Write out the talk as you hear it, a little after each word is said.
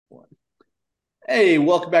One. Hey,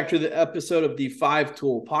 welcome back to the episode of the Five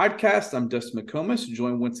Tool Podcast. I'm Dustin McComas,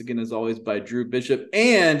 joined once again, as always, by Drew Bishop,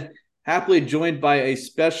 and happily joined by a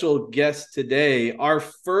special guest today, our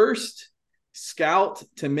first scout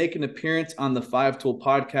to make an appearance on the Five Tool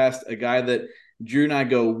Podcast, a guy that Drew and I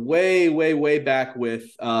go way, way, way back with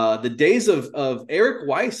the days of Eric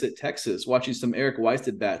Weiss at Texas. Watching some Eric Weiss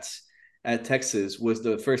at bats at Texas was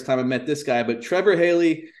the first time I met this guy. But Trevor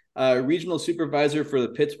Haley, regional supervisor for the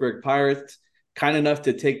Pittsburgh Pirates, kind enough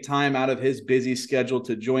to take time out of his busy schedule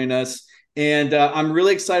to join us. And I'm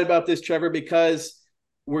really excited about this, Trevor, because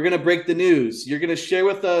we're going to break the news. You're going to share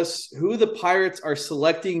with us who the Pirates are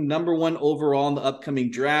selecting number one overall in the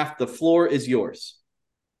upcoming draft. The floor is yours.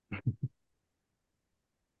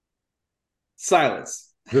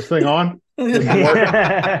 Silence. This thing on? He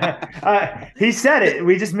said it.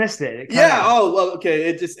 We just missed it. Yeah. Oh, well, okay.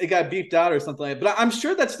 It got beeped out or something like that. But I'm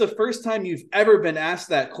sure that's the first time you've ever been asked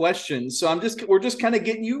that question. So we're just kind of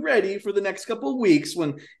getting you ready for the next couple of weeks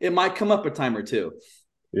when it might come up a time or two.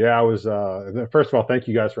 Yeah, I was. First of all, thank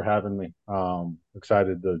you guys for having me.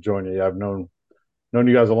 Excited to join you. I've known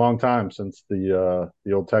you guys a long time, since the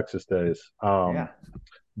old Texas days. Yeah.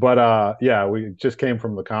 But we just came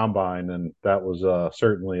from the combine, and that was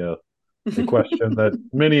certainly a question that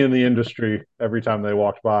many in the industry, every time they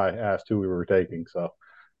walked by, asked who we were taking. So,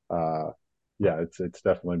 it's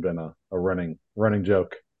definitely been a running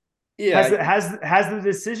joke. Yeah. Has the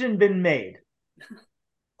decision been made?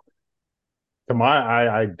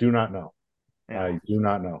 I do not know. Yeah. I do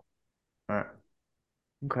not know. All right.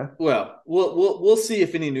 Okay. Well, we'll see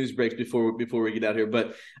if any news breaks before we get out here.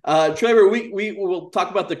 But Trevor, we will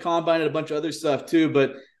talk about the combine and a bunch of other stuff too.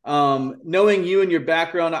 But knowing you and your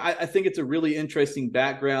background, I think it's a really interesting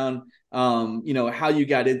background. How you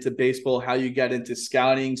got into baseball, how you got into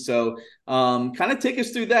scouting. So kind of take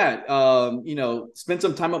us through that. Spend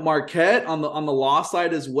some time at Marquette on the law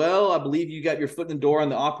side as well. I believe you got your foot in the door on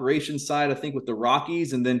the operations side, I think, with the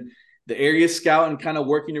Rockies, and then the area scout and kind of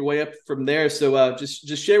working your way up from there. So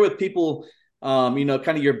just share with people, kind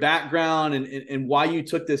of your background and why you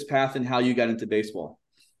took this path and how you got into baseball.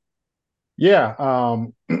 Yeah.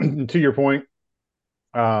 To your point,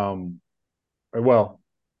 went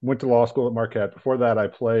to law school at Marquette. Before that, I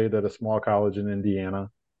played at a small college in Indiana,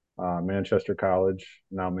 Manchester College,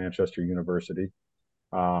 now Manchester University.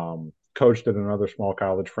 Coached at another small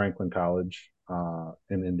college, Franklin College,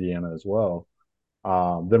 in Indiana as well.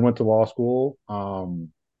 Then went to law school, enrolled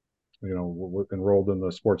in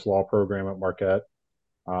the sports law program at Marquette,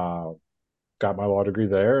 got my law degree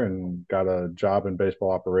there, and got a job in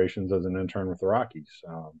baseball operations as an intern with the Rockies.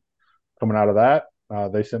 Coming out of that,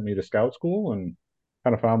 they sent me to scout school and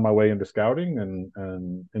kind of found my way into scouting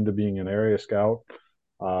and into being an area scout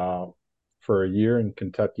for a year in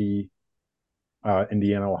Kentucky,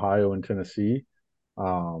 Indiana, Ohio, and Tennessee.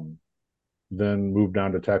 Then moved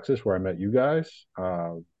down to Texas, where I met you guys.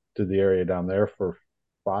 Did the area down there for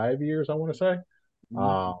 5 years, I want to say.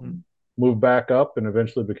 Moved back up and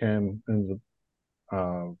eventually got in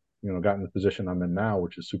the position I'm in now,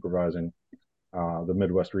 which is supervising the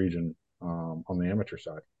Midwest region on the amateur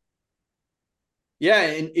side. Yeah,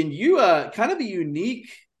 and you kind of a unique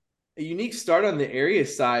start on the area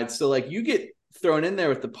side. So like you get thrown in there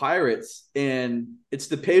with the Pirates, and it's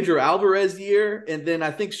the Pedro Alvarez year, and then I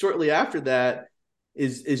think shortly after that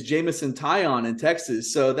is Jamison Tyon in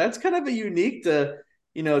Texas. So that's kind of a unique to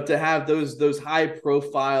have those high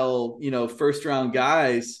profile first round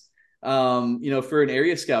guys for an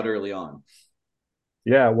area scout early on.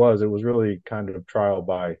 Yeah, it was really kind of trial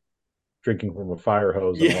by drinking from a fire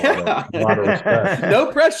hose. Yeah. A lot of respect.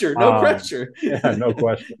 No pressure. Yeah, no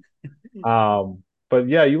question. But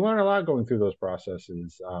yeah, you learn a lot going through those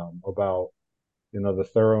processes about, the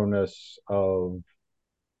thoroughness of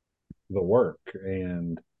the work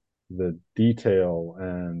and the detail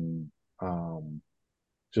and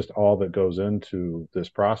just all that goes into this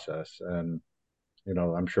process. And,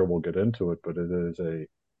 I'm sure we'll get into it, but it is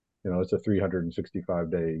it's a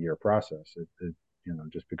 365-day a year process. It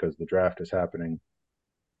just because the draft is happening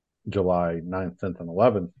July 9th, 10th, and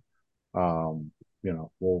 11th,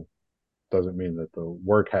 doesn't mean that the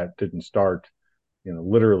work didn't start,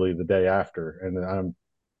 literally the day after. And I'm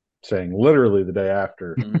saying literally the day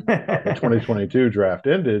after the 2022 draft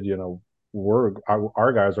ended.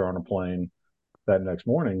 Our guys are on a plane that next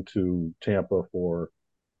morning to Tampa for,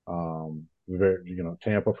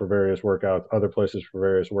 Tampa for various workouts, other places for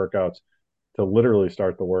various workouts, to literally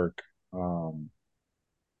start the work on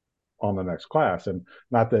the next class. And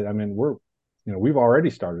not that, we've already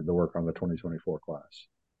started the work on the 2024 class.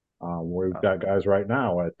 We've got guys right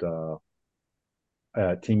now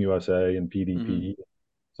at Team USA and PDP,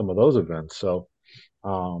 some of those events. So,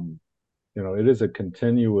 it is a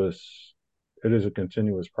continuous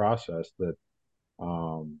process that,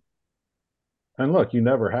 um, and look, you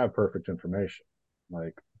never have perfect information.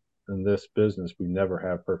 Like in this business, we never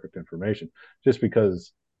have perfect information. Just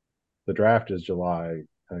because the draft is July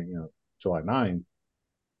 9th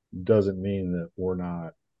doesn't mean that we're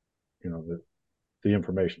not, that the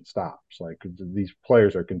information stops. Like these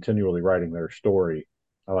players are continually writing their story.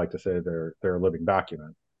 I like to say they're a living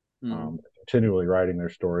document. Continually writing their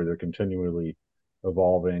story. They're continually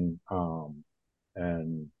evolving.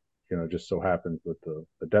 And just so happens that the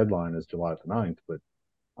deadline is July the 9th, but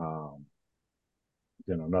um,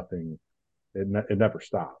 nothing. It never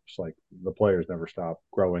stops. Like the players never stop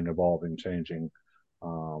growing, evolving, changing.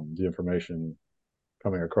 The information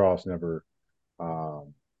coming across never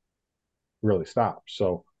um, really stops.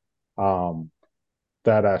 So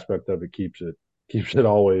that aspect of it keeps it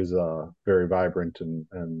always very vibrant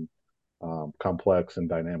and complex and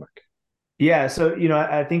dynamic. Yeah, so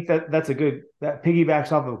I think that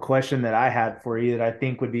piggybacks off of a question that I had for you that I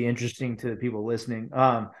think would be interesting to the people listening.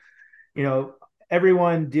 You know,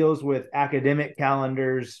 everyone deals with academic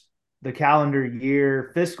calendars, the calendar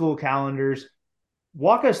year, fiscal calendars.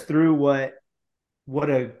 Walk us through what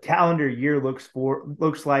a calendar year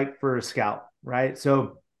looks like for a scout, right?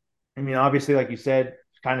 So, I mean, obviously, like you said,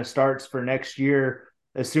 kind of starts for next year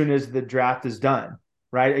as soon as the draft is done,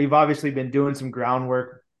 right? You've obviously been doing some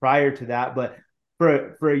groundwork prior to that, but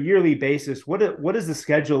for a yearly basis, what does the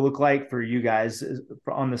schedule look like for you guys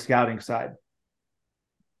on the scouting side?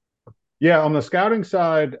 Yeah, on the scouting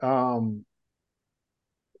side,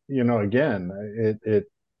 again, it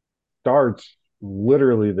starts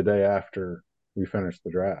literally the day after we finish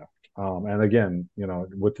the draft. And again,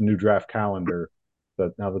 with the new draft calendar,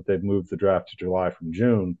 that now that they've moved the draft to July from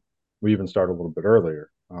June, we even start a little bit earlier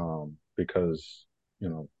because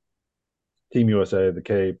Team USA, the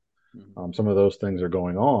Cape, some of those things are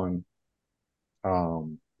going on.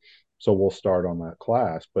 So we'll start on that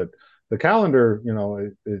class. But the calendar,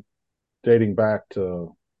 it dating back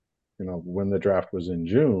to when the draft was in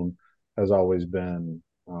June, has always been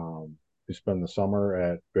we spend the summer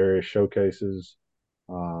at various showcases.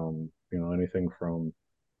 Anything from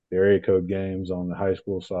the area code games on the high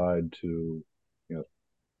school side to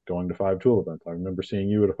going to five tool events. I remember seeing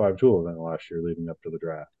you at a five tool event last year leading up to the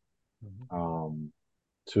draft.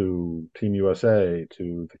 To Team USA,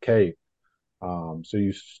 to the Cape. So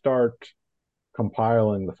you start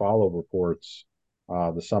compiling the follow reports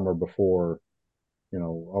the summer before, a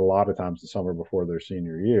lot of times the summer before their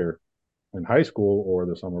senior year in high school or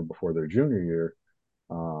the summer before their junior year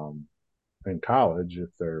in college if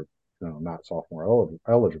they're not sophomore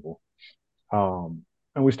eligible. And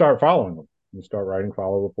we start following them. We start writing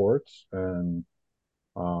follow reports, and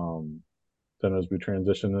then as we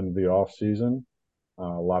transition into the off season, a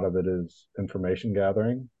lot of it is information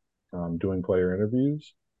gathering, doing player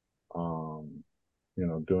interviews, um,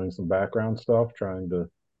 doing some background stuff, trying to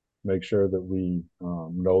make sure that we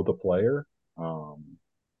know the player and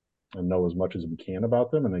know as much as we can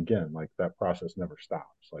about them. And again, like that process never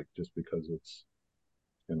stops. Like just because it's,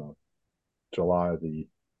 you know, July the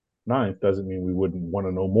 9th doesn't mean we wouldn't want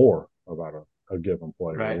to know more about a given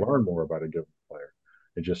player Right. or learn more about a given player.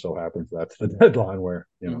 It just so happens that's the deadline where,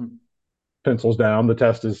 pencils down, the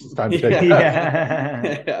test is time to take the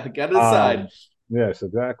test. Yeah. Got to decide. Yes,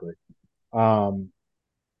 exactly. And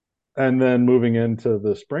then moving into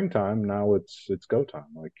the springtime, now it's go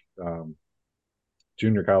time. Like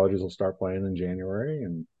junior colleges will start playing in January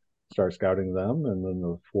and start scouting them, and then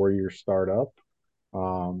the 4 years start up,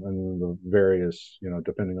 and then the various,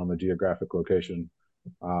 depending on the geographic location,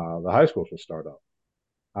 the high schools will start up.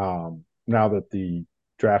 Now that the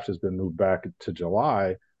draft has been moved back to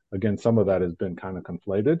July, again, some of that has been kind of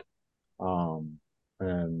conflated, and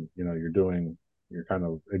you're kind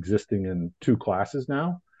of existing in two classes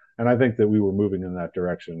now. And I think that we were moving in that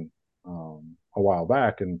direction a while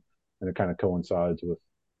back, and it kind of coincides with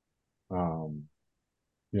the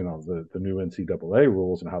new NCAA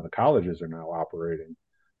rules and how the colleges are now operating,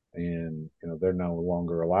 and they're no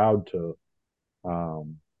longer allowed to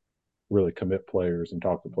really commit players and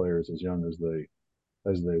talk to players as young as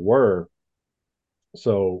they were.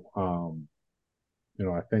 So I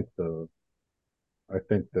think that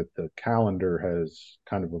the calendar has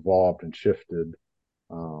kind of evolved and shifted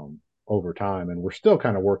over time, and we're still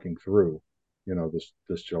kind of working through,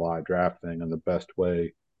 this July draft thing and the best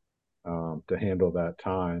way to handle that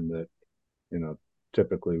time that,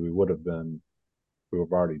 typically we've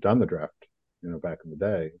already done the draft, back in the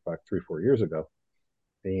day, back 3-4 years ago,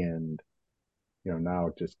 and now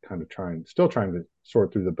just kind of still trying to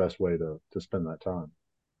sort through the best way to spend that time.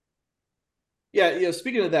 Yeah,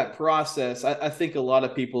 speaking of that process, I think a lot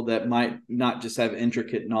of people that might not just have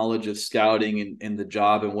intricate knowledge of scouting and the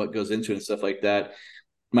job and what goes into it and stuff like that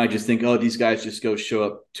might just think, oh, these guys just go show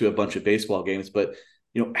up to a bunch of baseball games. But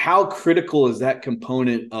how critical is that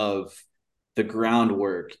component of the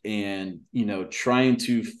groundwork and trying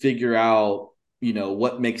to figure out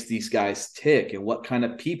what makes these guys tick and what kind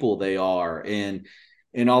of people they are and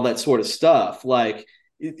all that sort of stuff. Like,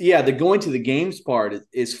 yeah, the going to the games part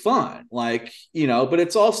is fun, like, but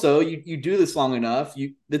it's also you do this long enough,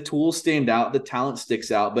 the tools stand out, the talent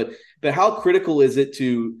sticks out, but how critical is it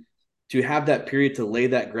to have that period to lay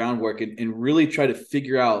that groundwork and really try to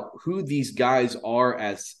figure out who these guys are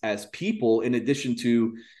as people, in addition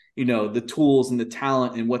to the tools and the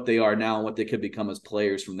talent and what they are now and what they could become as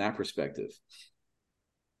players from that perspective.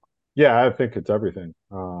 Yeah, I think it's everything.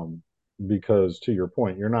 Because to your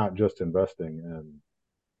point, you're not just investing in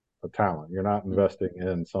a talent. You're not investing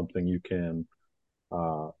in something you can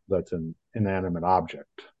that's an inanimate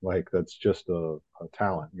object, like that's just a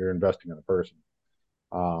talent. You're investing in a person,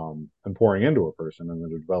 and pouring into a person in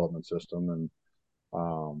the development system,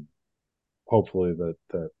 and hopefully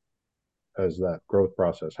that as that growth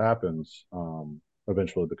process happens,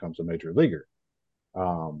 eventually becomes a major leaguer.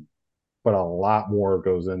 Um, but a lot more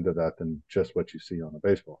goes into that than just what you see on a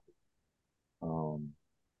baseball field.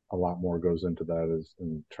 A lot more goes into that is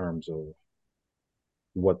in terms of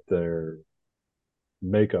what their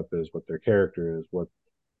makeup is, what their character is, what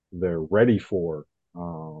they're ready for,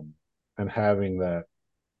 and having that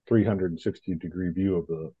 360-degree view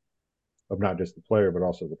of not just the player but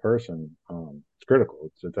also the person. It's critical.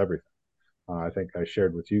 It's everything. I think I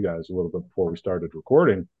shared with you guys a little bit before we started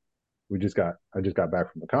recording. I just got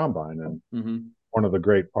back from the combine, and one of the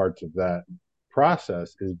great parts of that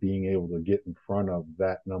process is being able to get in front of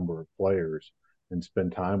that number of players and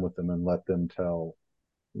spend time with them and let them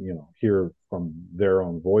hear from their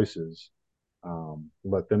own voices,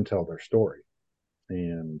 let them tell their story.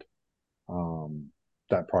 And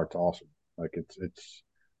that part's awesome. Like it's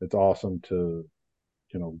awesome to,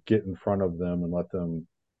 get in front of them and let them,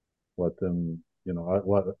 let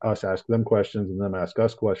us ask them questions and them ask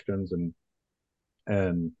us questions,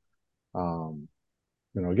 and um,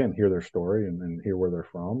 again, hear their story and hear where they're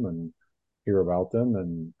from and hear about them,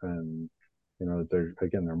 and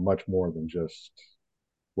they're much more than just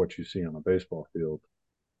what you see on a baseball field,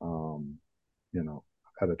 um,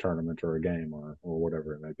 at a tournament or a game or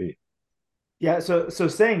whatever it may be. Yeah. So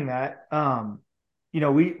saying that,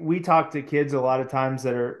 we talk to kids a lot of times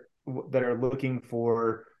that are looking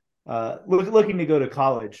for looking to go to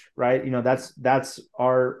college, right? That's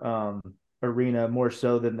our arena more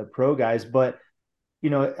so than the pro guys, but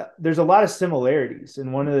there's a lot of similarities.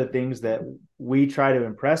 And one of the things that we try to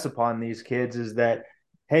impress upon these kids is that,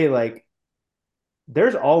 hey, like,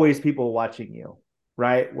 there's always people watching you,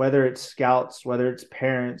 right? Whether it's scouts, whether it's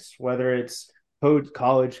parents, whether it's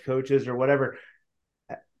college coaches or whatever.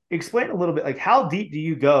 Explain a little bit, like, how deep do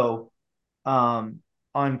you go um,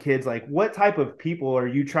 on kids? Like, what type of people are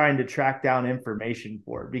you trying to track down information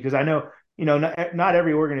for? Because I know, not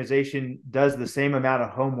every organization does the same amount of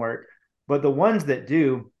homework, but the ones that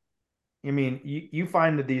do, I mean, you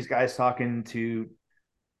find that these guys talking to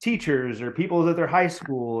teachers or people at their high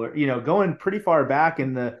school, or going pretty far back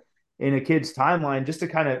in a kid's timeline, just to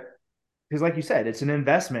kind of, because like you said, it's an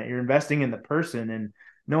investment. You're investing in the person, and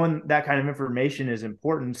knowing that kind of information is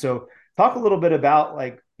important. So talk a little bit about,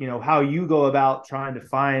 like, how you go about trying to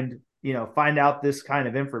find out this kind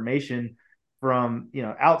of information from,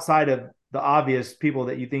 outside of the obvious people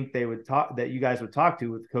that you think that you guys would talk to,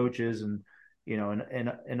 with coaches and,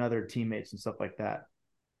 and other teammates and stuff like that.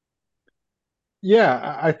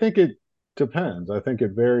 Yeah, I think it depends. I think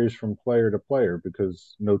it varies from player to player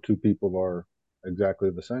because no two people are exactly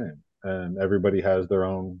the same, and everybody has their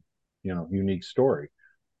own, unique story,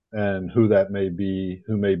 and who may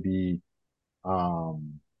be,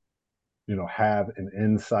 um, have an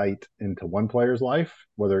insight into one player's life,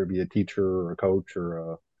 whether it be a teacher or a coach or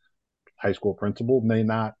a high school principal, may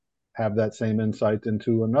not have that same insight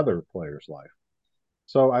into another player's life.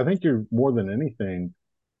 So I think you're more than anything,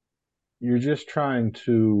 you're just trying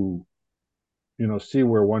to, see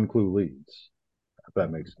where one clue leads, if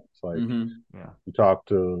that makes sense. Like, Yeah. you talk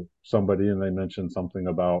to somebody and they mention something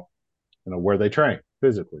about, where they train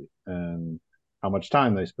physically and how much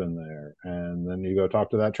time they spend there. And then you go talk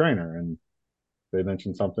to that trainer and they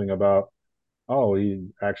mention something about, oh, he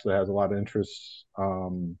actually has a lot of interests,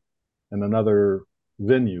 in another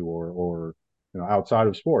venue or outside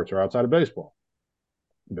of sports or outside of baseball,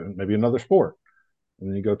 maybe another sport. And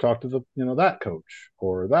then you go talk to that coach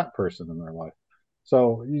or that person in their life.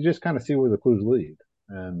 So you just kind of see where the clues lead.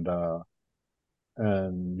 And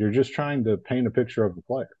and you're just trying to paint a picture of the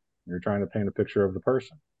player. You're trying to paint a picture of the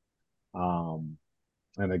person. And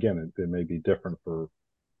again, it may be different for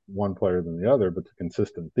one player than the other, but the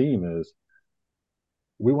consistent theme is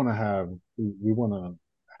we want to have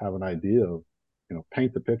an idea of,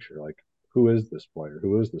 paint the picture, like, who is this player,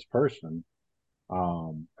 who is this person.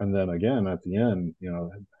 And then again at the end,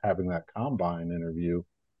 having that combine interview,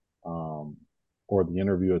 or the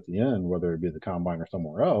interview at the end, whether it be the combine or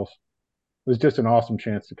somewhere else, was just an awesome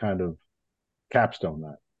chance to kind of capstone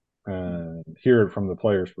that and hear it from the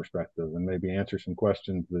player's perspective, and maybe answer some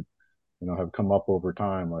questions that have come up over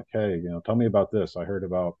time, like, hey, tell me about this. I heard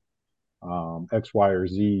about X, Y, or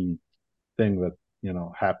Z thing that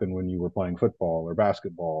happened when you were playing football or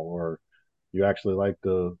basketball, or you actually like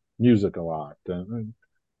the music a lot. And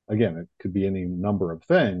again, it could be any number of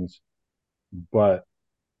things, but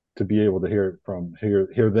to be able to hear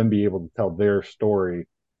them be able to tell their story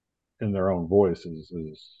in their own voice is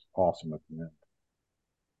awesome at the end.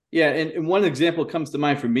 Yeah, and one example comes to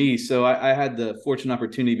mind for me. So I had the fortunate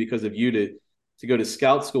opportunity because of you to go to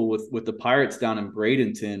scout school with the Pirates down in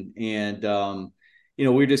Bradenton, and we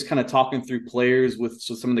were just kind of talking through players with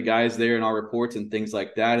some of the guys there in our reports and things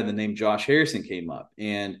like that, and the name Josh Harrison came up,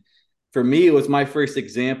 and for me, it was my first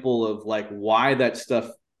example of like why that stuff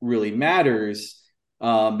really matters,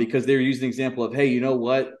 because they're using an example of, hey, you know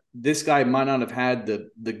what, this guy might not have had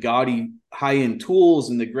the gaudy high end tools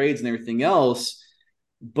and the grades and everything else,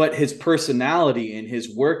 but his personality and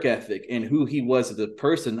his work ethic and who he was as a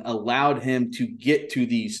person allowed him to get to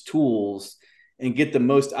these tools and get the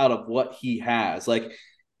most out of what he has. Like,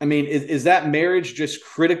 I mean, is that marriage just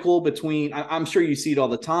critical between, I'm sure you see it all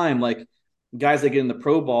the time, like guys that get in the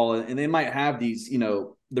pro ball and they might have these,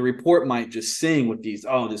 the report might just sing with these,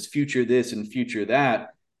 oh, this future this and future that,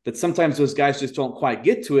 but sometimes those guys just don't quite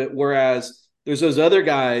get to it. Whereas there's those other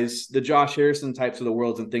guys, the Josh Harrison types of the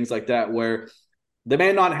world and things like that, where they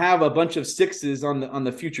may not have a bunch of sixes on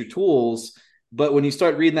the future tools, but when you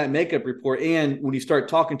start reading that makeup report and when you start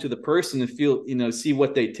talking to the person and feel, see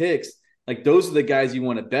what they tick, like those are the guys you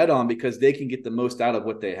want to bet on because they can get the most out of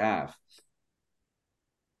what they have.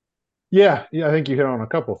 Yeah, I think you hit on a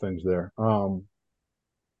couple of things there.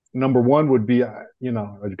 Number one would be, a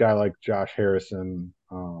guy like Josh Harrison.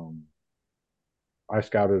 I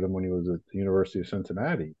scouted him when he was at the University of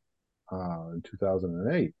Cincinnati in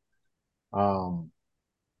 2008.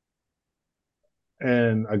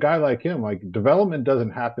 And a guy like him, like, development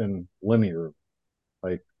doesn't happen linear.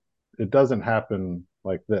 Like, it doesn't happen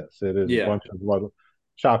like this. It is a bunch of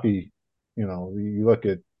choppy, you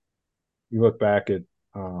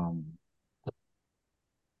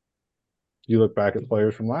look back at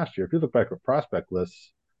players from last year. If you look back at prospect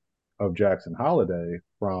lists of Jackson Holliday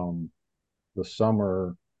from the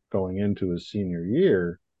summer going into his senior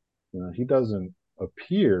year, he doesn't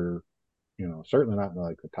appear, certainly not in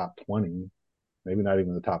like the top 20, maybe not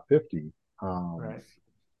even the top 50. Right.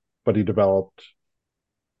 But he developed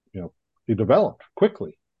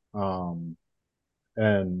quickly. And,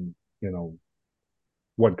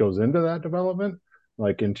 what goes into that development,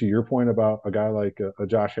 like, into your point about a guy like a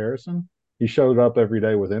Josh Harrison, he showed up every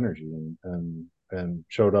day with energy and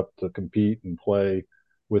showed up to compete and play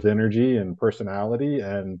with energy and personality.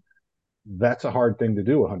 And that's a hard thing to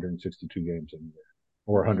do 162 games in a year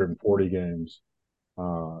or 140 games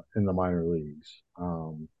in the minor leagues,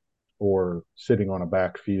 or sitting on a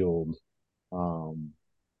backfield,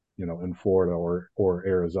 in Florida or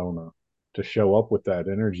Arizona, to show up with that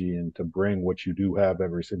energy and to bring what you do have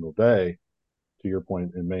every single day. To your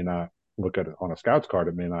point, it may not look at it on a scout's card,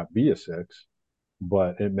 it may not be a six,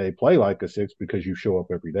 but it may play like a six because you show up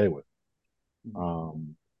every day with it.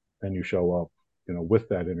 And you show up, with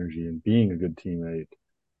that energy and being a good teammate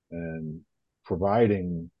and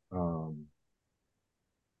providing,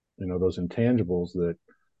 those intangibles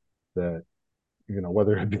that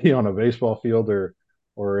whether it be on a baseball field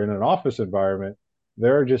or in an office environment,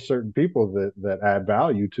 there are just certain people that add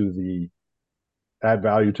value to the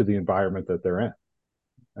environment that they're in.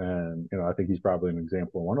 And I think he's probably an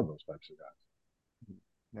example of one of those types of guys.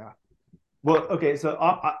 Yeah. Well, okay, so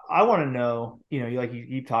I want to know, you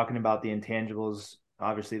keep talking about the intangibles.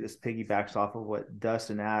 Obviously, this piggybacks off of what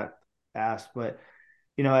Dustin asked, but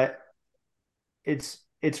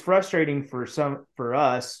it's frustrating for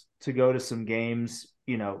us to go to some games,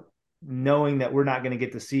 knowing that we're not going to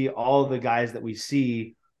get to see all the guys that we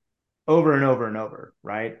see over and over and over,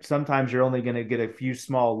 right? Sometimes you're only going to get a few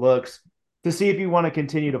small looks to see if you want to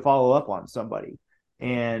continue to follow up on somebody.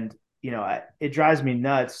 And, it drives me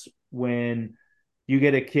nuts when you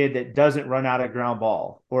get a kid that doesn't run out a ground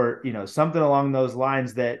ball or, something along those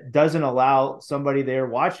lines that doesn't allow somebody there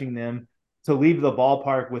watching them to leave the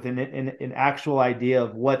ballpark with an actual idea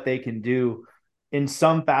of what they can do in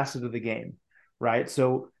some facet of the game, right?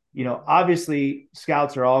 So, obviously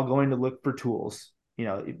scouts are all going to look for tools.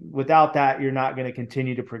 Without that, you're not going to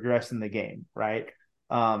continue to progress in the game, right?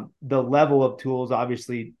 The level of tools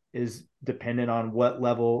obviously is dependent on what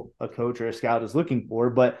level a coach or a scout is looking for.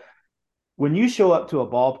 But when you show up to a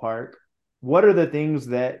ballpark, what are the things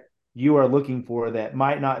that you are looking for that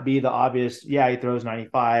might not be the obvious? Yeah, he throws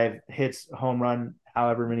 95, hits home run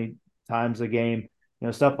however many times a game,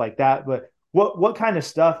 stuff like that. But what kind of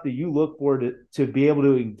stuff do you look for to be able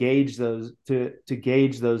to engage those to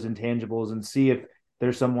gauge those intangibles and see if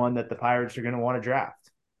there's someone that the Pirates are going to want to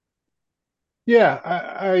draft? Yeah,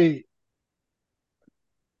 I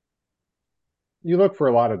you look for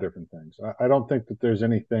a lot of different things. I don't think that there's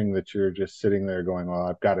anything that you're just sitting there going, well,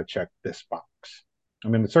 I've got to check this box. I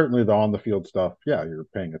mean, certainly the on the field stuff, yeah, you're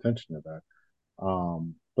paying attention to that.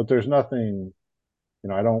 But there's nothing,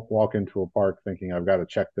 I don't walk into a park thinking I've got to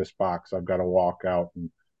check this box. I've got to walk out and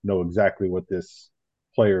know exactly what this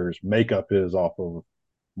player's makeup is off of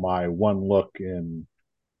my one look in,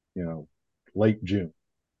 late June.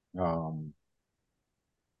 You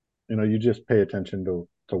just pay attention to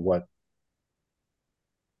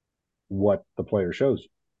what the player shows you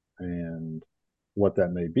and what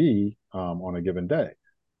that may be on a given day.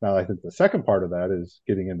 Now, I think the second part of that is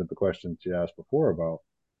getting into the questions you asked before about,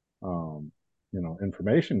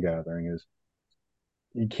 information gathering is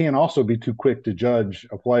you can't also be too quick to judge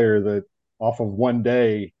a player that off of one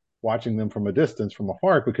day watching them from a distance from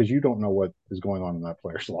afar because you don't know what is going on in that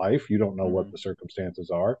player's life. You don't know what the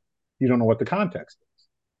circumstances are. You don't know what the context is.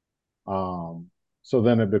 So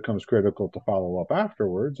then it becomes critical to follow up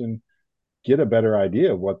afterwards and get a better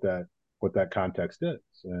idea of what that context is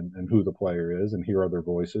and who the player is and hear other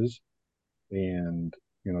voices and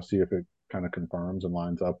see if it kind of confirms and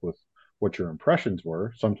lines up with what your impressions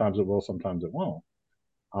were. Sometimes it will, sometimes it won't.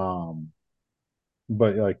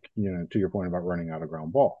 But to your point about running out of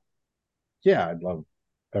ground ball, yeah, I'd love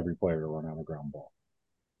every player to run out of ground ball.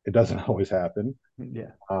 It doesn't always happen.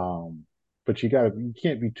 Yeah. But you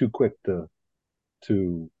can't be too quick to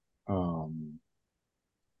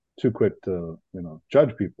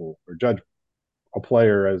judge people or judge a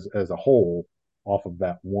player as a whole off of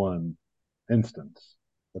that one instance,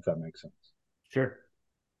 if that makes sense. Sure.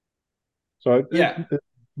 So as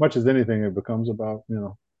much as anything, it becomes about,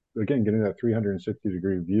 again, getting that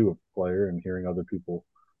 360-degree view of the player and hearing other people,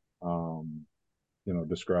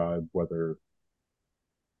 describe whether,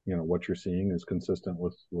 what you're seeing is consistent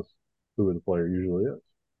with who the player usually is.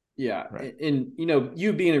 Yeah. Right. And,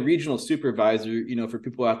 you being a regional supervisor, for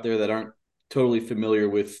people out there that aren't totally familiar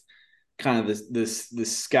with kind of this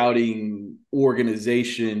scouting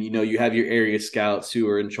organization, you have your area scouts who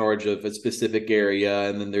are in charge of a specific area.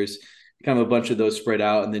 And then there's kind of a bunch of those spread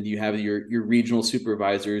out. And then you have your regional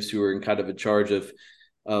supervisors who are in kind of in charge of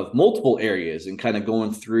multiple areas and kind of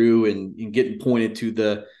going through and getting pointed to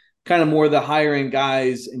the kind of more the higher end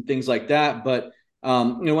guys and things like that. But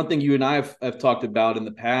one thing you and I have talked about in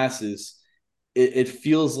the past is it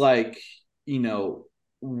feels like,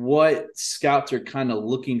 what scouts are kind of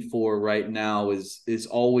looking for right now is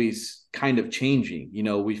always kind of changing.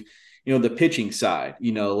 We've, the pitching side,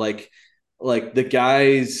 like the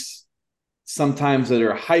guys sometimes that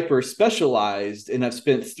are hyper specialized and have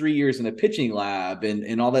spent 3 years in a pitching lab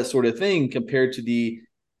and all that sort of thing compared to the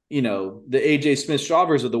AJ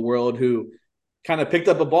Smith-Strawbers of the world who kind of picked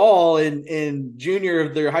up a ball in junior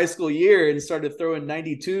of their high school year and started throwing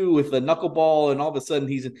 92 with a knuckleball, and all of a sudden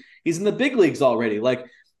he's in the big leagues already. Like,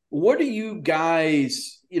 what do you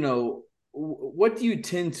guys, what do you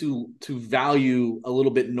tend to value a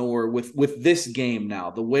little bit more with this game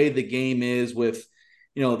now, the way the game is with,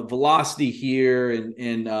 the velocity here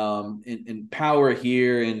and power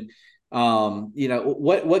here and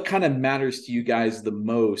what kind of matters to you guys the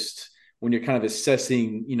most when you're kind of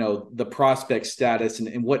assessing, the prospect status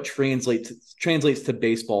and what translates to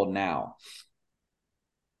baseball now?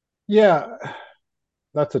 Yeah,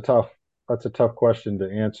 that's a tough question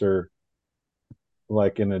to answer.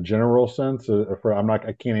 Like in a general sense,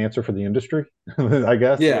 I can't answer for the industry. I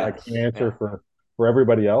guess I can't answer for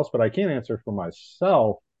everybody else, but I can answer for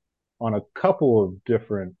myself on a couple of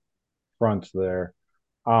different fronts there.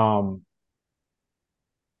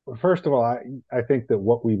 First of all, I think that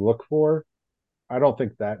what we look for, I don't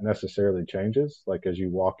think that necessarily changes. Like as you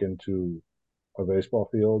walk into a baseball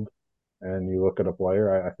field and you look at a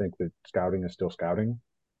player, I think that scouting is still scouting.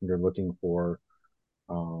 You're looking for,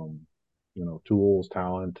 tools,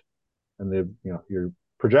 talent, and you're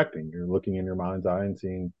projecting. You're looking in your mind's eye and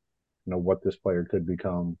seeing, what this player could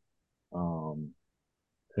become,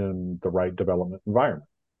 in the right development environment.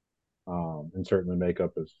 And certainly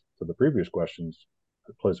makeup, as to the previous questions,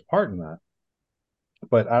 plays a part in that.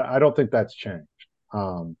 But I don't think that's changed.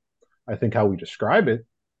 I think how we describe it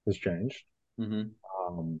has changed.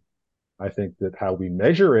 Mm-hmm. I think that how we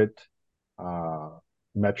measure it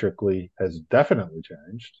metrically has definitely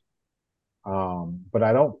changed. But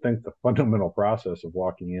I don't think the fundamental process of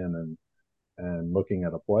walking in and looking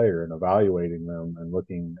at a player and evaluating them and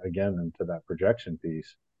looking again into that projection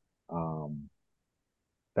piece,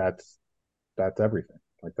 that's everything.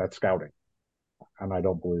 Like, that's scouting, and I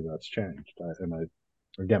don't believe that's changed. I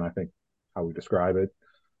think how we describe it,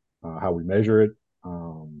 how we measure it,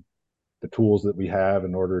 the tools that we have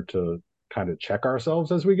in order to kind of check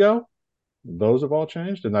ourselves as we go, those have all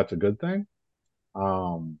changed, and that's a good thing.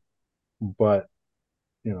 But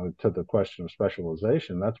to the question of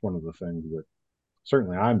specialization, that's one of the things that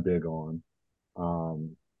certainly I'm big on,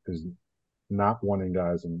 is not wanting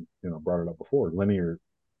guys, and brought it up before, linear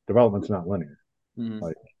development's not linear. Mm-hmm.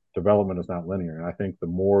 Like, development is not linear, and I think the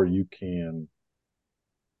more you can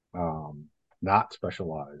not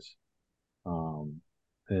specialize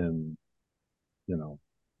in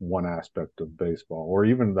one aspect of baseball or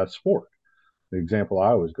even that sport. The example I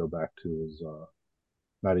always go back to is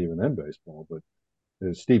not even in baseball, but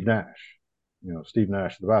is Steve Nash. Steve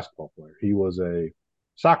Nash, the basketball player. He was a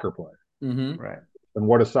soccer player. Mm-hmm. Right. And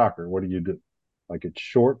what is soccer? What do you do? Like, it's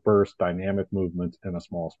short burst, dynamic movements in a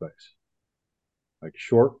small space. Like,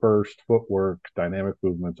 short burst, footwork, dynamic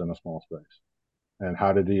movements in a small space. And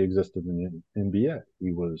how did he exist in the NBA?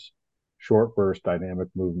 He was short burst, dynamic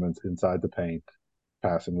movements inside the paint,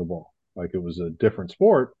 passing the ball. Like, it was a different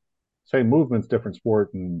sport, same movements, different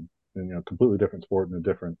sport, and completely different sport in a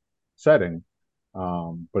different setting,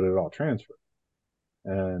 but it all transferred.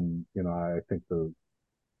 And I think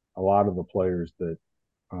a lot of the players that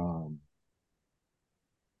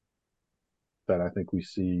I think we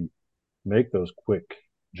see make those quick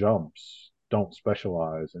jumps don't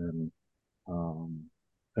specialize in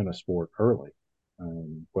a sport early,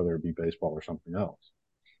 whether it be baseball or something else.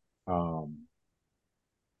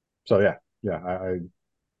 So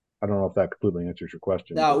I don't know if that completely answers your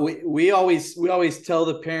question. No, we always tell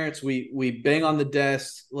the parents, we bang on the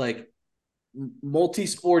desk, like,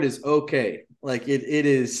 multi-sport is okay. Like,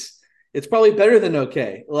 it's probably better than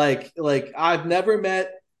okay. Like I've never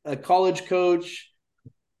met a college coach,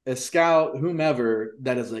 a scout, whomever,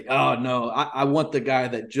 that is like, oh no, I want the guy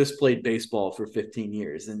that just played baseball for 15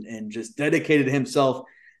 years and just dedicated himself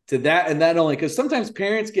to that and that only. Because sometimes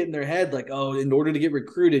parents get in their head like, oh, in order to get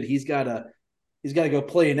recruited, he's got to go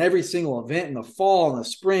play in every single event in the fall and the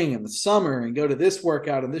spring and the summer and go to this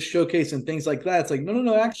workout and this showcase and things like that. It's like,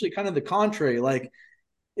 no, actually kind of the contrary. Like,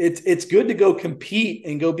 it's good to go compete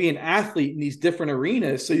and go be an athlete in these different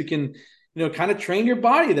arenas so you can, kind of train your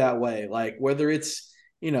body that way. Like, whether it's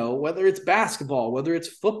basketball, whether it's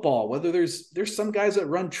football, whether there's some guys that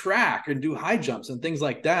run track and do high jumps and things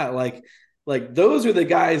like that. Like those are the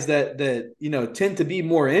guys that tend to be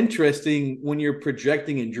more interesting when you're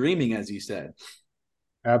projecting and dreaming, as you said.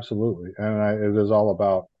 Absolutely. And it is all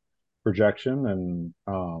about projection and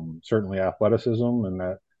certainly athleticism, and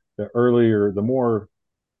that the more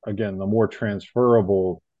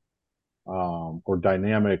transferable or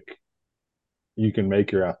dynamic you can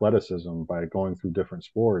make your athleticism by going through different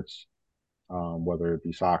sports, whether it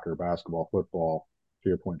be soccer, basketball, football, to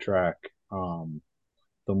your point, track. The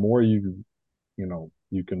more you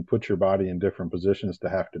can put your body in different positions to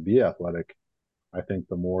have to be athletic, I think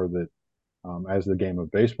the more that as the game of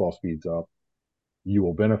baseball speeds up, you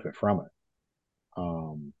will benefit from it.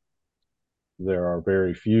 There are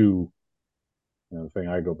very few. The thing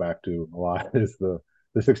I go back to a lot is the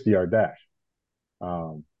 60-yard dash.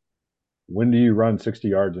 When do you run 60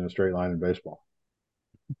 yards in a straight line in baseball?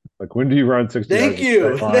 Like, when do you run 60 yards in a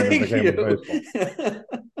straight line in the game of baseball?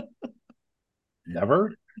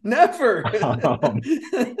 Never.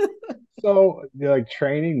 So, like,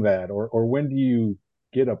 training that, or when do you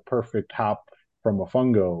get a perfect hop from a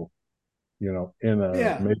fungo, in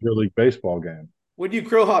a Major League Baseball game? When do you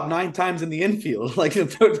crow hop 9 times in the infield, like in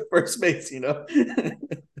first base?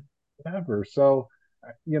 Never. So,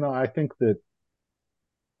 I think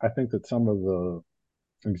that some of the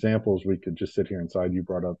examples we could just sit here inside. You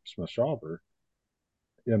brought up Smith Shawver.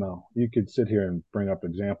 You could sit here and bring up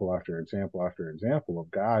example after example after example of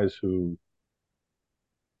guys who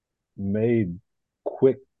made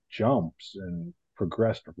quick jumps and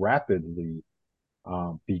progressed rapidly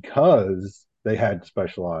because they had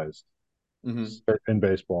specialized in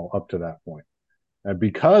baseball up to that point, and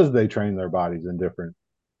because they trained their bodies in different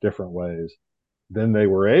ways, then they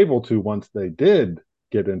were able to, once they did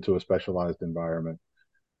get into a specialized environment,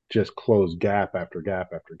 just close gap after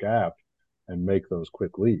gap after gap and make those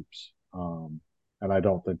quick leaps. And I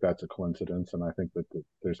don't think that's a coincidence. And I think that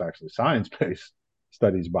there's actually science-based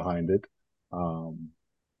studies behind it.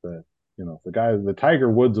 That, the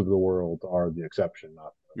Tiger Woods of the world are the exception,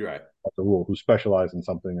 not the rule, who specialize in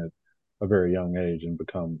something at a very young age and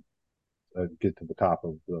get to the top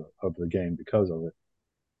of the game because of it.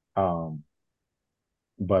 I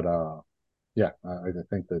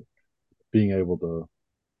think that being able to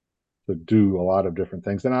do a lot of different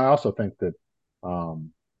things, and I also think that,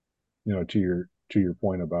 to your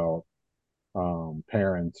point about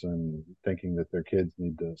parents and thinking that their kids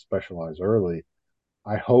need to specialize early,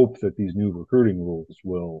 I hope that these new recruiting rules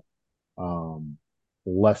will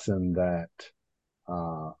lessen that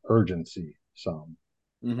urgency some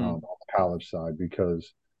on the college side,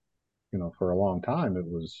 because for a long time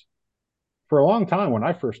when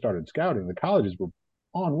I first started scouting, the colleges were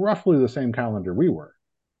on roughly the same calendar we were.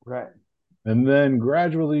 Right. And then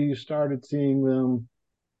gradually you started seeing them,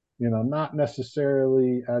 not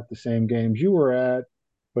necessarily at the same games you were at,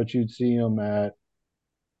 but you'd see them at,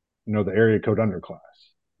 the area code underclass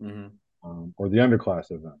or the underclass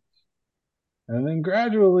events. And then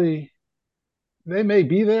gradually they may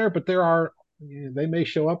be there, but they may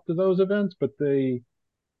show up to those events, but they're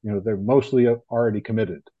mostly already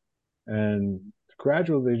committed. And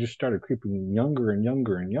gradually they just started creeping younger and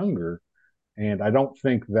younger and younger. And I don't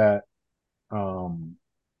think that,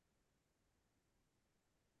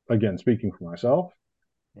 again, speaking for myself,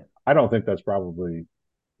 I don't think that's probably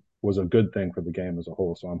was a good thing for the game as a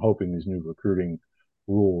whole. So I'm hoping these new recruiting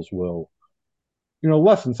rules will,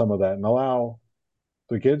 lessen some of that and allow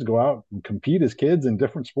the kids go out and compete as kids in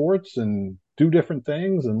different sports and do different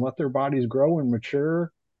things and let their bodies grow and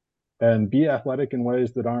mature and be athletic in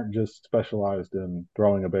ways that aren't just specialized in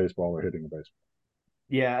throwing a baseball or hitting a baseball.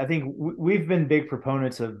 Yeah, I think we've been big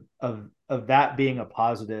proponents of that being a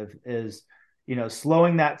positive, is,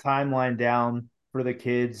 slowing that timeline down for the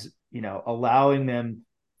kids, allowing them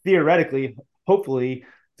theoretically, hopefully,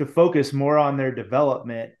 to focus more on their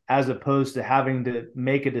development as opposed to having to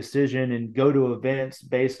make a decision and go to events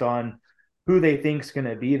based on who they think is going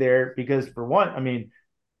to be there. Because for one, I mean,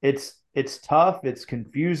 it's tough, it's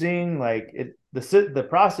confusing, like the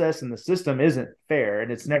process and the system isn't fair,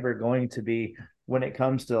 and it's never going to be when it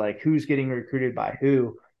comes to like who's getting recruited by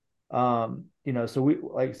who. So we,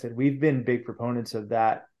 like I said, we've been big proponents of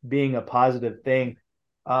that being a positive thing.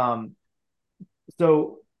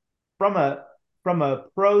 So from a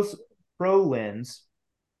pro lens,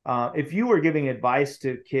 if you were giving advice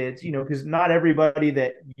to kids, because not everybody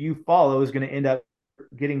that you follow is going to end up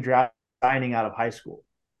getting drafted signing out of high school,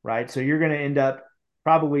 right? So you're going to end up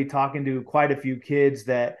probably talking to quite a few kids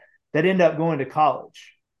that end up going to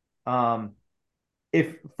college.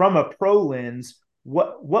 If from a pro lens,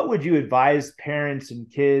 what would you advise parents and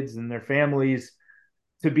kids and their families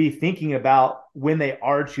to be thinking about when they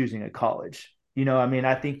are choosing a college?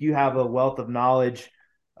 I think you have a wealth of knowledge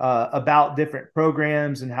about different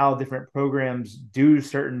programs and how different programs do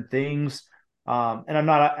certain things. And I'm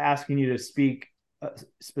not asking you to speak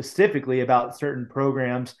specifically about certain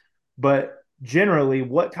programs, but generally,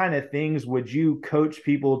 what kind of things would you coach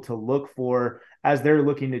people to look for as they're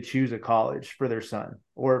looking to choose a college for their son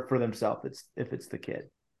or for themselves, if it's the kid?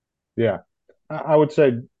 Yeah, I would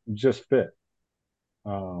say just fit.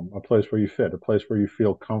 A place where you fit, a place where you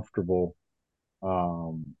feel comfortable,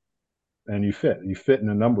 and you fit in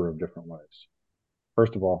a number of different ways.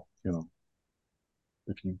 First of all,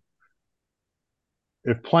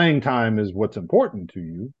 if playing time is what's important to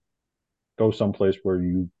you, go someplace where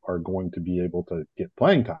you are going to be able to get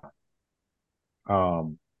playing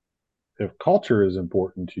time. If culture is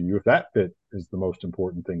important to you, if that fit is the most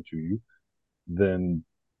important thing to you, then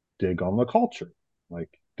dig on the culture. Like,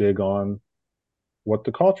 dig on what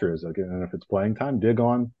the culture is. Like, and if it's playing time, dig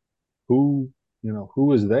on who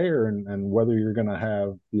is there, and whether you're going to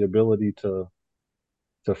have the ability to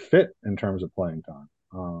fit in terms of playing time.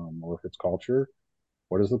 Or if it's culture,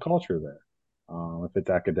 what is the culture there? If it's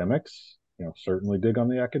academics, certainly dig on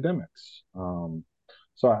the academics. So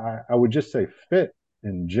I would just say fit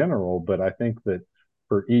in general, but I think that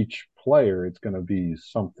for each player, it's going to be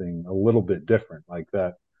something a little bit different. Like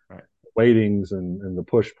that, right. Weightings and the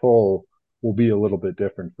push pull will be a little bit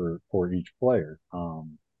different for each player.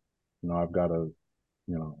 I've got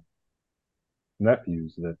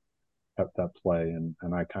nephews that play, and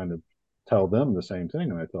I kind of tell them the same thing,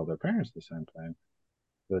 and I tell their parents the same thing.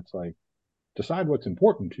 That's like, decide what's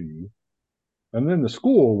important to you, and then the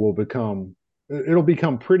school it'll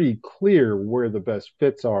become pretty clear where the best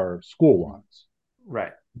fits are school wise,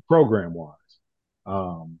 right, program wise.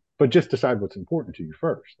 but just decide what's important to you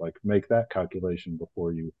first. Like make that calculation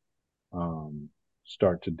before you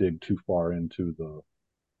start to dig too far into the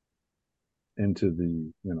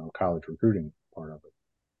college recruiting part of it.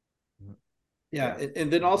 Yeah,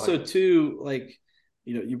 and then also too, like,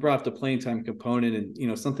 you brought up the playing time component,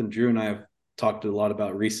 and something Drew and I have talked a lot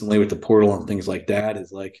about recently with the portal and things like that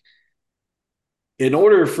is like, in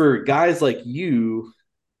order for guys like you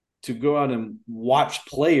to go out and watch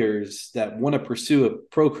players that want to pursue a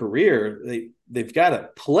pro career, they've got to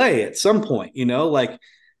play at some point,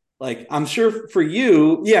 like I'm sure for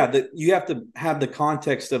you, yeah, that you have to have the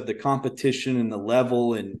context of the competition and the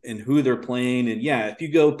level and who they're playing. And yeah, if you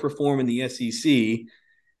go perform in the SEC,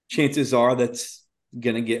 chances are that's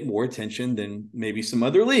going to get more attention than maybe some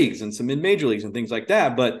other leagues and some mid-major leagues and things like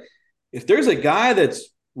that. But if there's a guy that's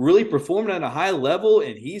really performing at a high level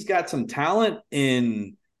and he's got some talent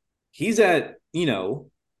and he's at,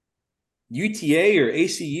 UTA or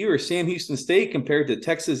ACU or Sam Houston State compared to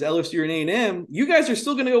Texas, LSU, and A&M, you guys are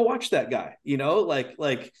still going to go watch that guy,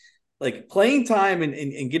 like playing time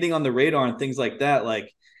and getting on the radar and things like that.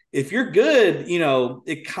 Like if you're good,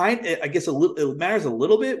 I guess it matters a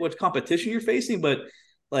little bit what competition you're facing, but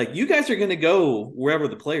like you guys are going to go wherever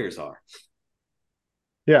the players are.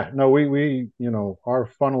 Yeah, no, we our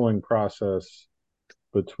funneling process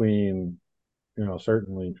between,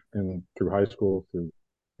 certainly through high school, through,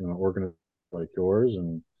 organizations like yours,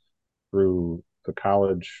 and through the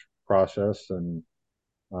college process, and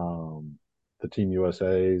the Team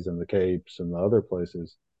USAs and the Capes and the other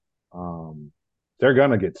places, they're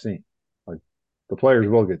gonna get seen. Like the players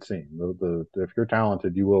will get seen. If you're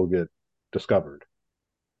talented, you will get discovered.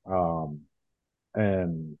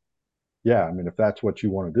 And yeah, I mean, if that's what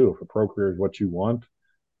you want to do, if a pro career is what you want,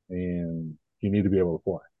 and you need to be able to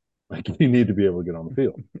play, like you need to be able to get on the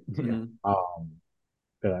field. Yeah.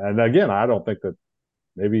 And again, I don't think that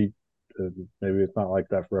maybe it's not like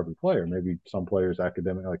that for every player. Maybe some players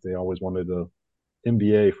academic, like they always wanted an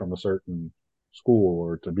MBA from a certain school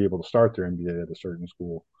or to be able to start their MBA at a certain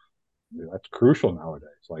school. That's crucial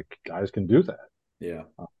nowadays. Like guys can do that. Yeah.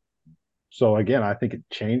 So again, I think it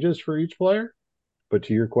changes for each player. But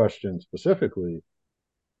to your question specifically,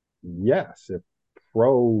 yes, if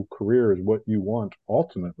pro career is what you want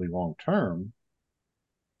ultimately long term,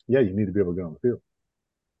 yeah, you need to be able to get on the field.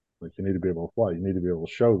 Like you need to be able to fly. You need to be able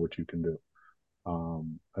to show what you can do.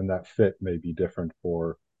 And that fit may be different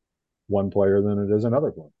for one player than it is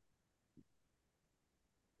another player.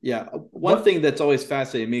 Yeah. One thing that's always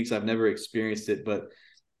fascinated me, because I've never experienced it, but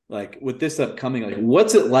like with this upcoming, like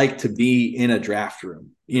what's it like to be in a draft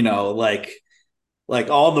room? Like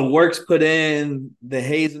all the work's put in, the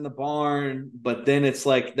hay's in the barn, but then it's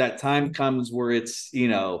like that time comes where it's,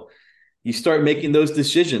 you start making those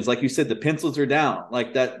decisions. Like you said, the pencils are down,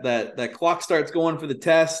 like that clock starts going for the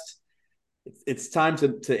test. It's time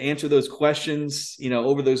to answer those questions,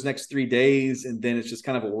 over those next 3 days. And then it's just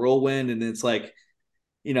kind of a whirlwind. And then it's like,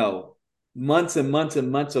 months and months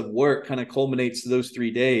and months of work kind of culminates to those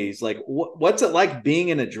 3 days. Like what's it like being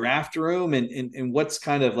in a draft room, and what's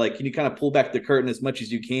kind of like, can you kind of pull back the curtain as much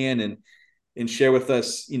as you can and share with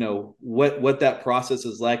us, what that process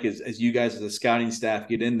is like as you guys as a scouting staff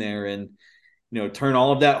get in there and, turn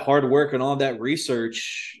all of that hard work and all of that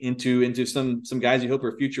research into some guys you hope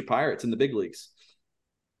are future Pirates in the big leagues?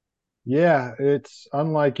 Yeah, it's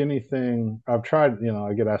unlike anything I've tried.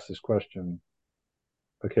 I get asked this question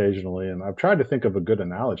occasionally, and I've tried to think of a good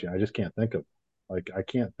analogy. I just can't think of, like, I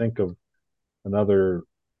can't think of another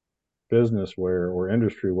business or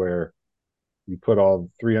industry where you put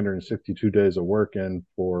all 362 days of work in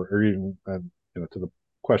for, or even, to the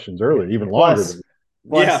questions earlier, even longer than.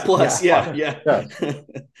 Yeah.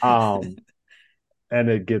 And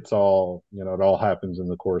it gets all, it all happens in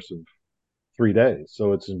the course of 3 days.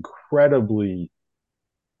 So it's incredibly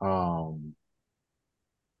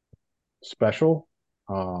special.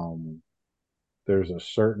 There's a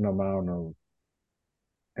certain amount of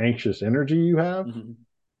anxious energy you have.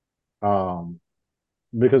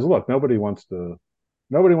 Because look, nobody wants to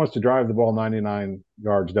drive the ball 99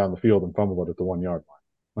 yards down the field and fumble it at the 1 yard line.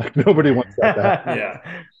 Like nobody wants that to happen. Yeah.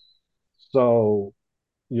 So,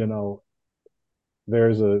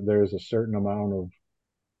 there's a certain amount of,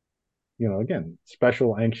 again,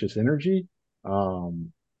 special anxious energy.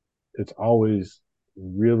 It's always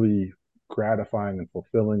really gratifying and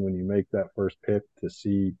fulfilling when you make that first pick to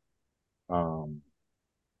see all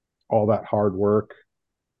that hard work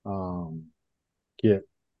get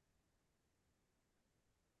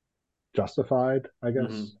justified, I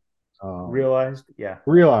guess. Realized, yeah.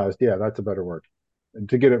 Realized, yeah, that's a better word. And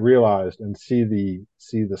to get it realized and see the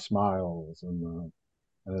smiles and the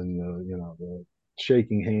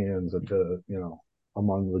shaking hands at the,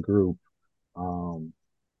 among the group.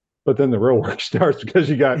 But then the real work starts because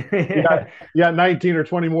you got 19 or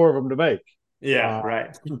 20 more of them to make. Yeah,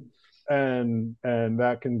 right. And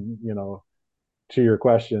that can, to your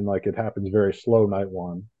question, like it happens very slow night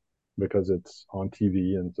one because it's on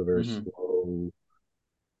TV and it's a very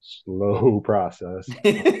slow process.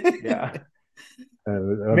 Yeah.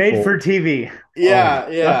 And Made for TV. Yeah,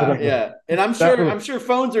 definitely. And I'm Definitely. sure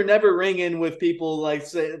phones are never ringing with people like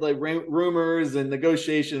say like rumors and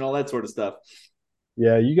negotiation, all that sort of stuff.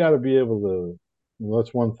 Yeah, you got to be able to.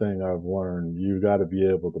 That's one thing I've learned. You got to be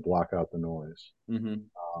able to block out the noise,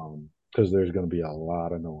 because there's going to be a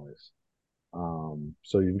lot of noise.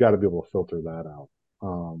 So you've got to be able to filter that out,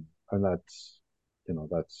 and that's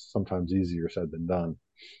sometimes easier said than done.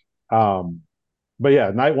 But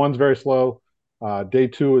yeah, night one's very slow. Day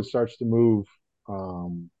two, it starts to move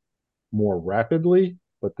more rapidly,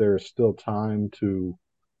 but there's still time to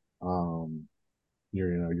um,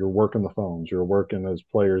 you're working the phones, you're working as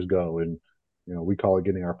players go, and we call it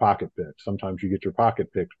getting our pocket picked. Sometimes you get your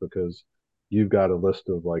pocket picked because you've got a list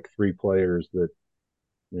of like three players that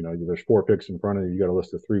there's four picks in front of you. You got a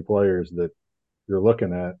list of three players that you're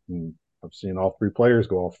looking at, and I've seen all three players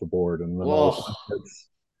go off the board, and then all of a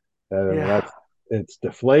sudden Yeah. it's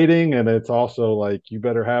deflating, and it's also like you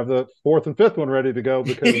better have the fourth and fifth one ready to go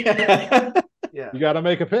because you got to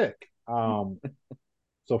make a pick.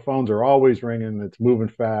 So phones are always ringing. It's moving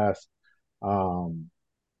fast. Um,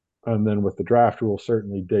 and then with the draft rule,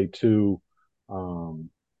 certainly day two,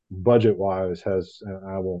 budget wise and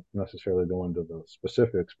I won't necessarily go into the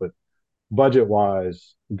specifics, but budget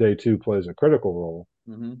wise, day two plays a critical role.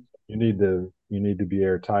 You need to be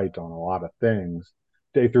airtight on a lot of things.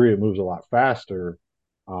 Day three, it moves a lot faster.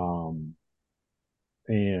 Um,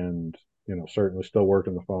 and certainly still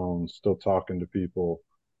working the phones, still talking to people.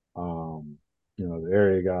 Um, the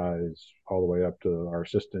area guys all the way up to our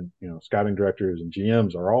assistant, scouting directors and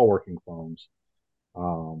GMs are all working phones.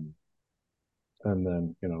 Um, and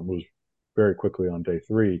then, moves very quickly on day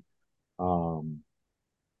three. Um,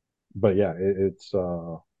 but yeah, it's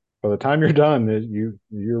by the time you're done,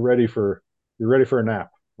 you're ready for a nap.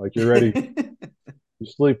 Like you're ready. You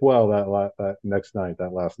sleep well that next night,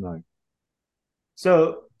 that last night.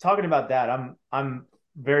 So talking about that, I'm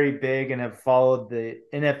very big and have followed the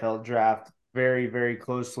NFL draft very, very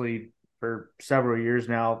closely for several years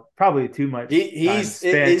now. Probably too much time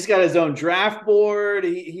spent. He's got his own draft board.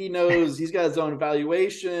 He knows he's got his own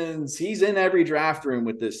evaluations. He's in every draft room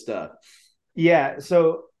with this stuff. Yeah.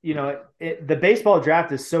 So, the baseball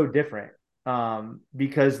draft is so different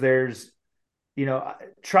because there's,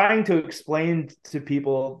 trying to explain to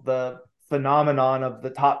people the phenomenon of the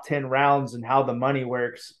top 10 rounds and how the money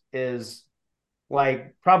works is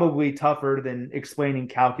like probably tougher than explaining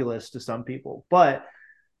calculus to some people. But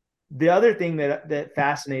the other thing that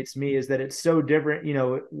fascinates me is that it's so different.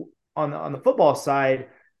 On the football side,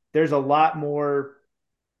 there's a lot more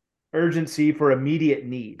urgency for immediate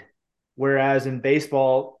need, whereas in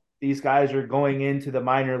baseball, these guys are going into the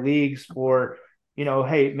minor leagues for,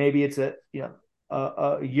 hey, maybe it's a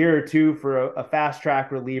year or two for a fast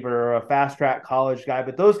track reliever or a fast track college guy,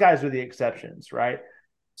 but those guys are the exceptions, right?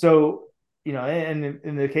 So, and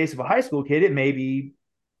in the case of a high school kid, it may be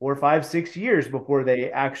 4, 5, 6 years before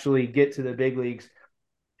they actually get to the big leagues.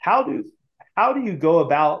 How do how do you go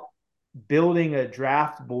about building a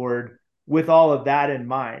draft board with all of that in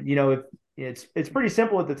mind? If it's pretty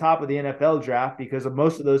simple at the top of the NFL draft because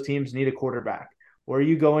most of those teams need a quarterback, or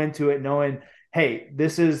you go into it knowing, hey,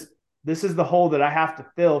 this is the hole that I have to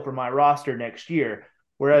fill for my roster next year.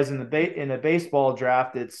 Whereas in a baseball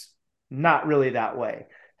draft, it's not really that way.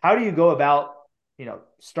 How do you go about,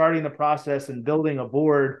 starting the process and building a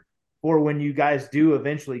board for when you guys do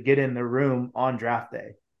eventually get in the room on draft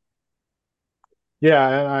day? Yeah,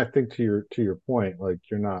 and I think to your point, like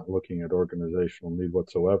you're not looking at organizational need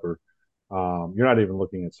whatsoever. You're not even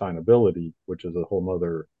looking at signability, which is a whole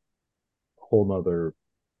nother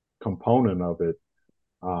component of it.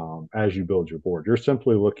 As you build your board, you're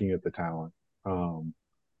simply looking at um,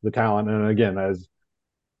 the talent, and again, as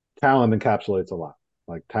talent encapsulates a lot.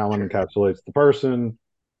 Like talent Sure. encapsulates the person,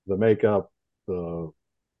 the makeup, the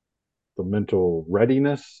the mental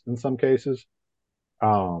readiness in some cases.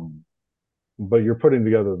 Um, but you're putting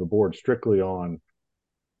together the board strictly on,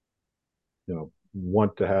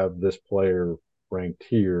 want to have this player ranked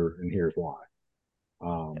here, and here's why.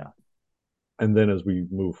 Um, Yeah. and then as we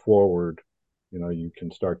move forward, you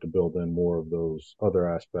can start to build in more of those other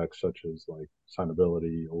aspects, such as like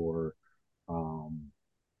signability um,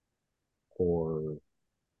 or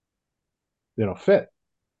fit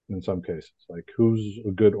in some cases, like who's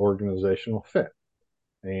a good organizational fit.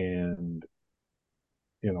 and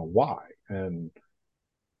why, and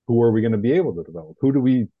who are we going to be able to develop? Who do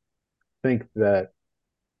we think that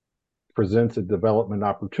presents a development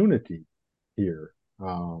opportunity here?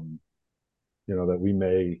 That we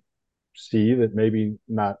may see that maybe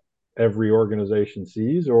not every organization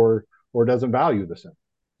sees or doesn't value the same.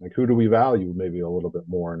 Like, who do we value maybe a little bit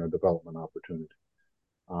more in a development opportunity?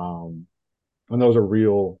 And those are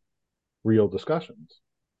real discussions.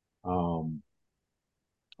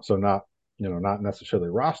 So not necessarily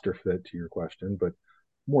roster fit to your question, but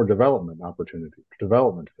more development opportunity,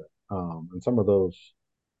 development fit. And some of those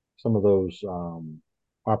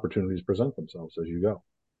opportunities present themselves as you go.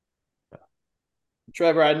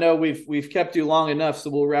 Trevor, I know we've kept you long enough, so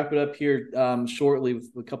we'll wrap it up here shortly with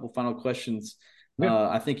a couple final questions. Yeah.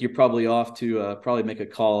 I think you're probably off to probably make a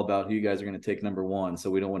call about who you guys are going to take number one, so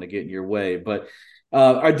we don't want to get in your way. But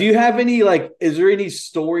do you have any, is there any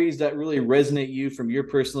stories that really resonate you from your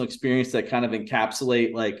personal experience that kind of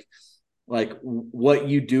encapsulate like what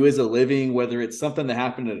you do as a living, whether it's something that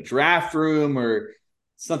happened in a draft room or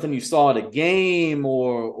something you saw at a game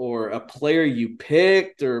or a player you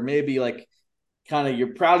picked, or maybe kind of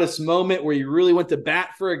your proudest moment where you really went to bat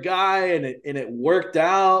for a guy and it worked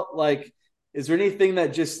out? Is there anything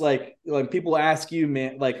that just when people ask you,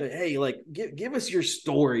 man, hey, give us your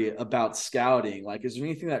story about scouting? Is there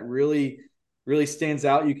anything that really, really stands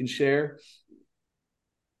out you can share?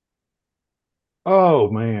 Oh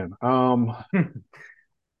man.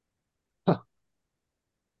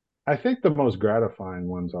 I think the most gratifying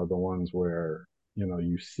ones are the ones where,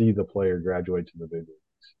 you see the player graduate to the big leagues.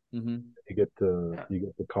 Mm-hmm. You get to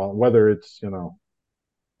call, whether it's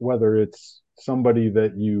somebody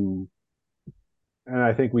that and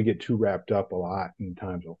I think we get too wrapped up a lot in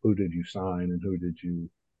times of who did you sign and who did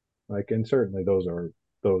you and certainly those are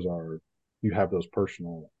you have those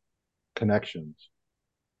personal connections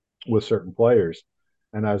with certain players,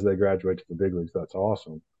 and as they graduate to the big leagues, that's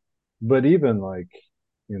awesome. But even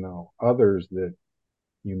others that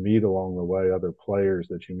you meet along the way, other players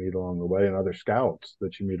that you meet along the way, and other scouts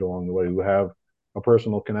that you meet along the way who have a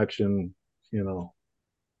personal connection,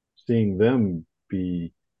 seeing them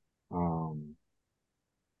be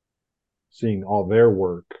seeing all their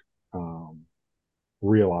work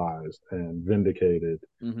realized and vindicated,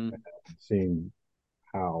 mm-hmm. and seeing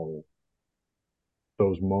how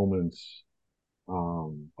those moments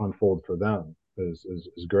unfold for them is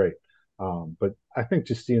great. But I think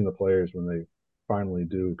just seeing the players when they finally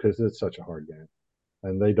do, because it's such a hard game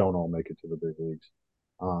and they don't all make it to the big leagues,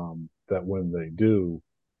 that when they do,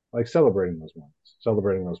 celebrating those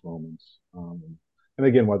moments. And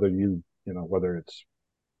again, whether it's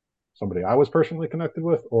somebody I was personally connected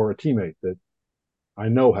with or a teammate that I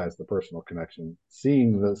know has the personal connection,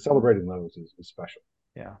 celebrating those is special.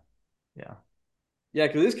 Yeah. Yeah,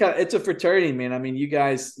 because it's a fraternity, man. I mean, you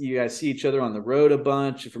guys see each other on the road a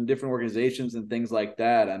bunch from different organizations and things like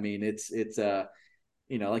that. I mean, it's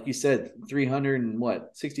like you said,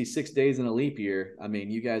 366 days in a leap year. I mean,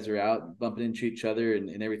 you guys are out bumping into each other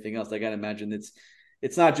and everything else. I gotta imagine it's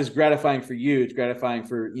not just gratifying for you, it's gratifying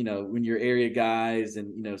for, when you're area guys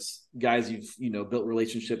and, guys you've, built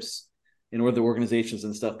relationships in other organizations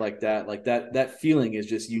and stuff like that. That feeling is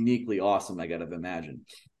just uniquely awesome, I gotta imagine.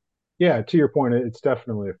 Yeah, to your point, it's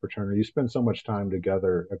definitely a fraternity. You spend so much time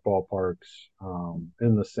together at ballparks,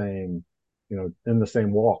 in the same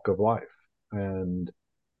walk of life. And,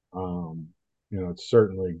 it's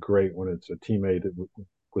certainly great when it's a teammate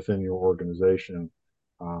within your organization,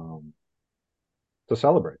 to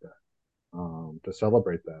celebrate that.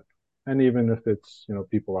 And even if it's,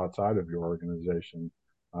 people outside of your organization,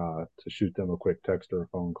 to shoot them a quick text or a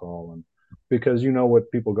phone call, and because what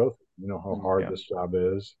people go through, how hard this job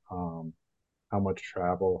is, how much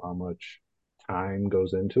travel, how much time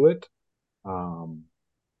goes into it. And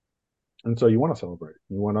so you want to celebrate it.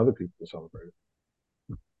 You want other people to celebrate it.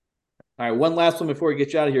 All right, one last one before we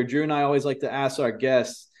get you out of here. Drew and I always like to ask our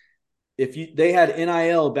guests, if they had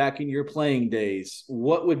NIL back in your playing days,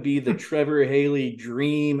 what would be the Trevor Haley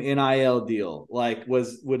dream NIL deal?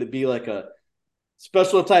 Would it be a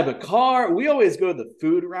special type of car? We always go to the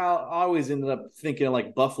food route. I always ended up thinking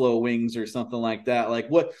of buffalo wings or something like that.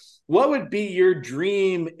 What would be your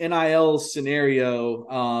dream NIL scenario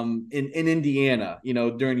in Indiana,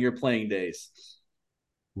 during your playing days?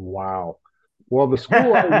 Wow. Well, the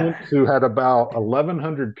school I went to had about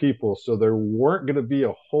 1,100 people, so there weren't going to be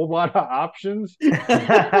a whole lot of options.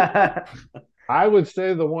 I would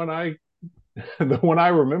say the one I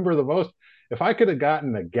remember the most, if I could have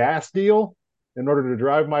gotten a gas deal in order to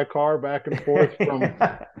drive my car back and forth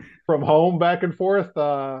from home back and forth,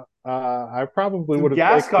 I probably would have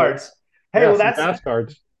gas cards. Hey, well, pass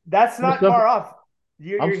cards. that's not far off.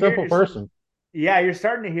 I'm a simple person. Yeah, you're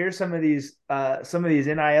starting to hear some of these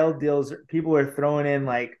NIL deals. People are throwing in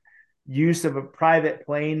like use of a private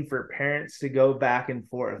plane for parents to go back and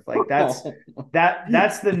forth. Like that's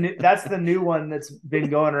the new one that's been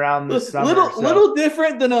going around this summer. Little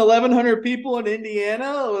different than 1,100 people in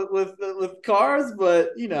Indiana with cars,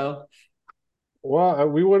 but you know. Well,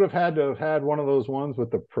 we would have had to have had one of those ones with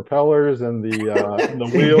the propellers and the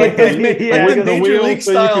wheel, like the Major League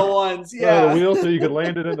style ones. Yeah, the wheel so you could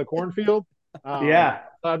land it in the cornfield. Outside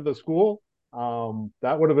of the school.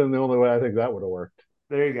 That would have been the only way I think that would have worked.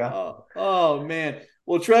 There you go. Oh man.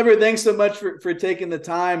 Well, Trevor, thanks so much for taking the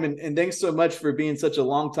time, and thanks so much for being such a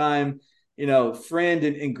long time, friend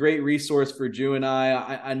and great resource for Drew and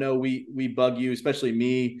I know we bug you, especially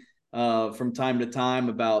me, from time to time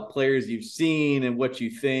about players you've seen and what you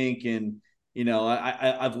think. And,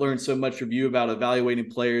 I've learned so much from you about evaluating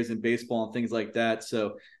players in baseball and things like that.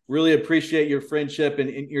 So really appreciate your friendship and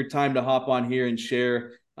your time to hop on here and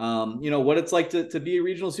share, what it's like to be a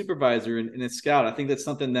regional supervisor and a scout. I think that's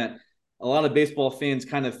something that a lot of baseball fans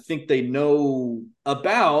kind of think they know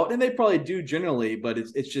about, and they probably do generally, but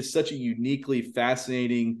it's just such a uniquely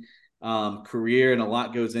fascinating career, and a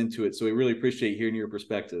lot goes into it. So we really appreciate hearing your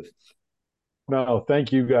perspective. No,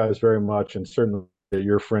 thank you guys very much. And certainly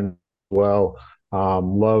your friend as well.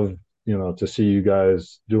 Love, to see you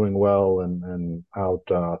guys doing well and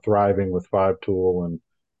out thriving with Five Tool, and,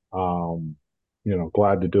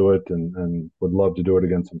 glad to do it and would love to do it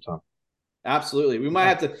again sometime. Absolutely. We might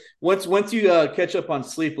have to, once you catch up on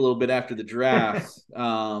sleep a little bit after the draft,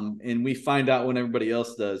 and we find out when everybody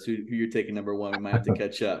else does who you're taking number one, we might have to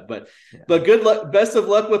catch up. But good luck, best of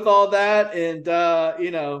luck with all that. And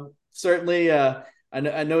certainly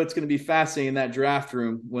I know it's going to be fascinating in that draft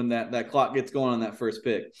room when that clock gets going on that first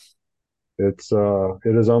pick. It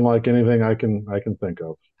is unlike anything I can think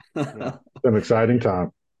of. It's an exciting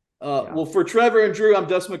time. Well, for Trevor and Drew, I'm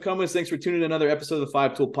Dustin McComas. Thanks for tuning in another episode of the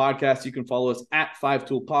Five Tool Podcast. You can follow us at Five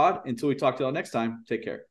Tool Pod. Until we talk to y'all next time, take care.